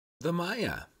The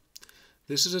Maya.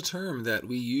 This is a term that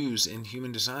we use in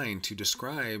human design to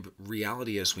describe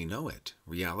reality as we know it,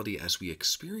 reality as we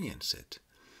experience it.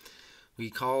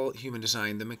 We call human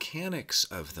design the mechanics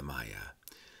of the Maya,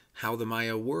 how the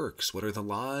Maya works, what are the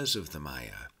laws of the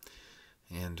Maya.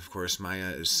 And of course,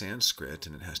 Maya is Sanskrit,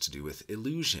 and it has to do with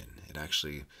illusion.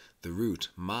 The root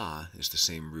ma is the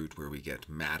same root where we get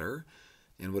matter,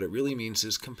 and what it really means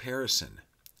is comparison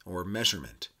or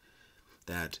measurement.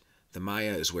 That the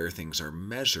Maya is where things are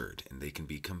measured, and they can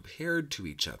be compared to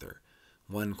each other.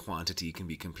 One quantity can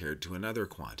be compared to another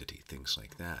quantity, things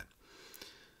like that.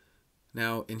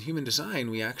 Now, in human design,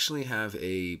 we actually have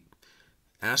an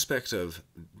aspect of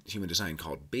human design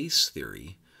called base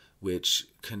theory, which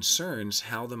concerns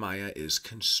how the Maya is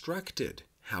constructed,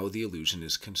 how the illusion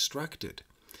is constructed.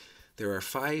 There are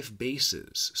 5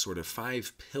 bases, sort of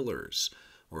 5 pillars,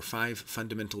 or 5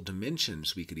 fundamental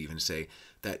dimensions, we could even say,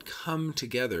 that come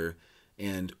together,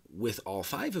 and with all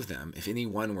 5 of them, if any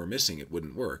one were missing, it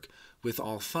wouldn't work. With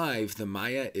all 5, the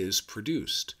Maya is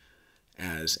produced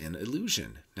as an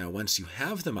illusion. Now, once you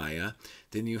have the Maya,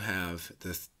 then you have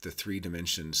the 3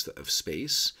 dimensions of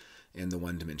space and the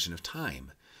 1 dimension of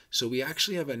time. So we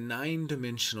actually have a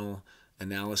 9-dimensional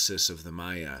analysis of the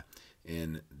Maya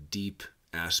in deep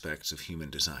aspects of human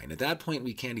design. At that point,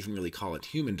 we can't even really call it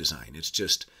human design. It's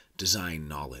just design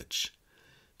knowledge,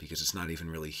 because it's not even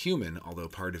really human, although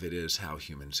part of it is how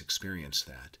humans experience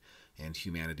that, and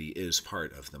humanity is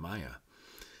part of the Maya.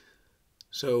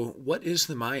 So what is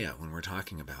the Maya when we're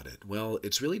talking about it? Well,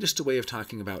 it's really just a way of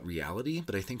talking about reality,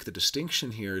 but I think the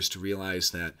distinction here is to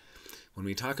realize that when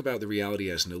we talk about the reality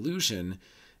as an illusion,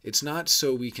 it's not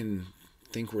so we can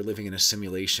think we're living in a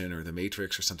simulation or the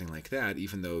Matrix or something like that,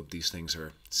 even though these things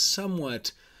are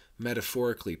somewhat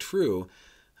metaphorically true.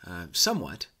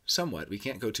 Somewhat. We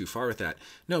can't go too far with that.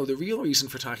 No, the real reason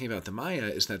for talking about the Maya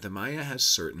is that the Maya has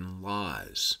certain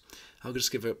laws. I'll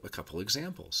just give a couple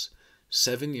examples.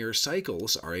 7-year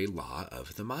cycles are a law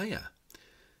of the Maya.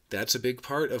 That's a big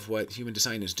part of what human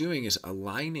design is doing, is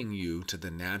aligning you to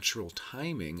the natural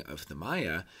timing of the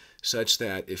Maya, such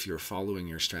that if you're following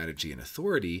your strategy and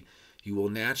authority, you will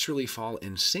naturally fall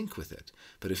in sync with it.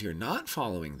 But if you're not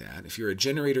following that, if you're a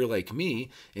generator like me,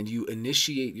 and you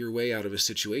initiate your way out of a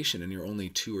situation and you're only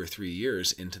 2 or 3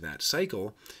 years into that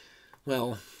cycle,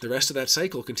 well, the rest of that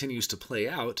cycle continues to play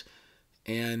out,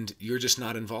 and you're just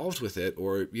not involved with it,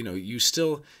 or,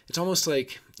 it's almost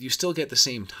like you still get the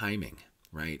same timing,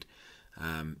 right?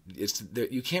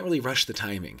 You can't really rush the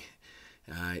timing.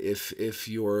 If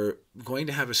you're going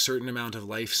to have a certain amount of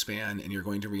lifespan and you're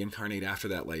going to reincarnate after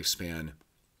that lifespan,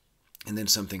 and then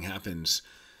something happens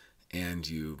and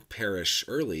you perish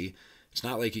early, it's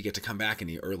not like you get to come back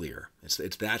any earlier.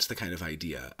 That's the kind of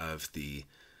idea of the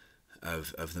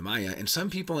Maya. And some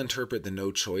people interpret the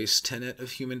no choice tenet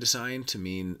of human design to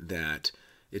mean that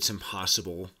it's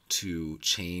impossible to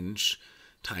change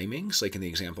timings. Like in the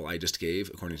example I just gave,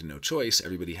 according to no choice,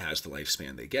 everybody has the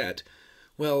lifespan they get.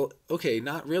 Well, okay,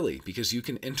 not really, because you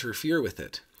can interfere with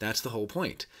it. That's the whole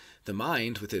point. The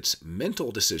mind, with its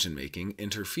mental decision-making,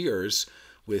 interferes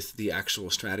with the actual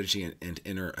strategy and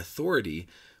inner authority,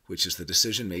 which is the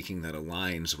decision-making that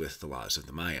aligns with the laws of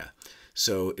the Maya.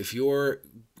 So if you're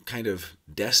kind of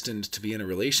destined to be in a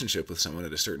relationship with someone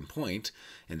at a certain point,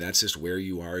 and that's just where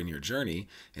you are in your journey,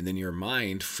 and then your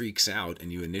mind freaks out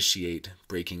and you initiate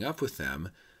breaking up with them,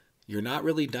 you're not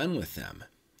really done with them.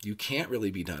 You can't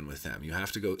really be done with them. You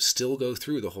have to still go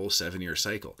through the whole 7-year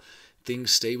cycle.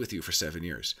 Things stay with you for 7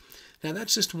 years. Now,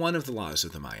 that's just one of the laws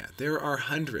of the Maya. There are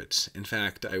hundreds. In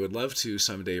fact, I would love to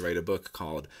someday write a book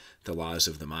called The Laws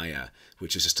of the Maya,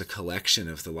 which is just a collection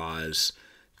of the laws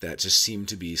that just seem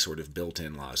to be sort of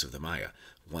built-in laws of the Maya.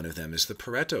 One of them is the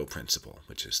Pareto principle,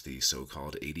 which is the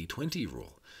so-called 80-20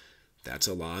 rule. That's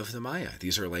a law of the Maya.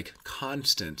 These are like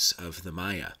constants of the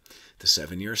Maya. The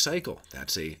 7-year cycle,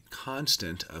 that's a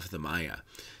constant of the Maya.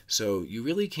 So you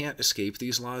really can't escape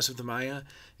these laws of the Maya.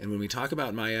 And when we talk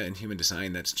about Maya in human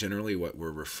design, that's generally what we're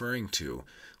referring to.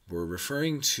 We're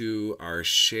referring to our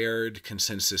shared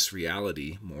consensus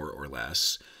reality, more or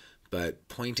less, but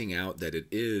pointing out that it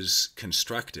is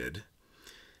constructed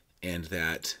and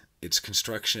that its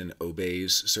construction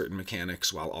obeys certain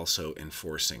mechanics while also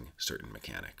enforcing certain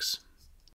mechanics.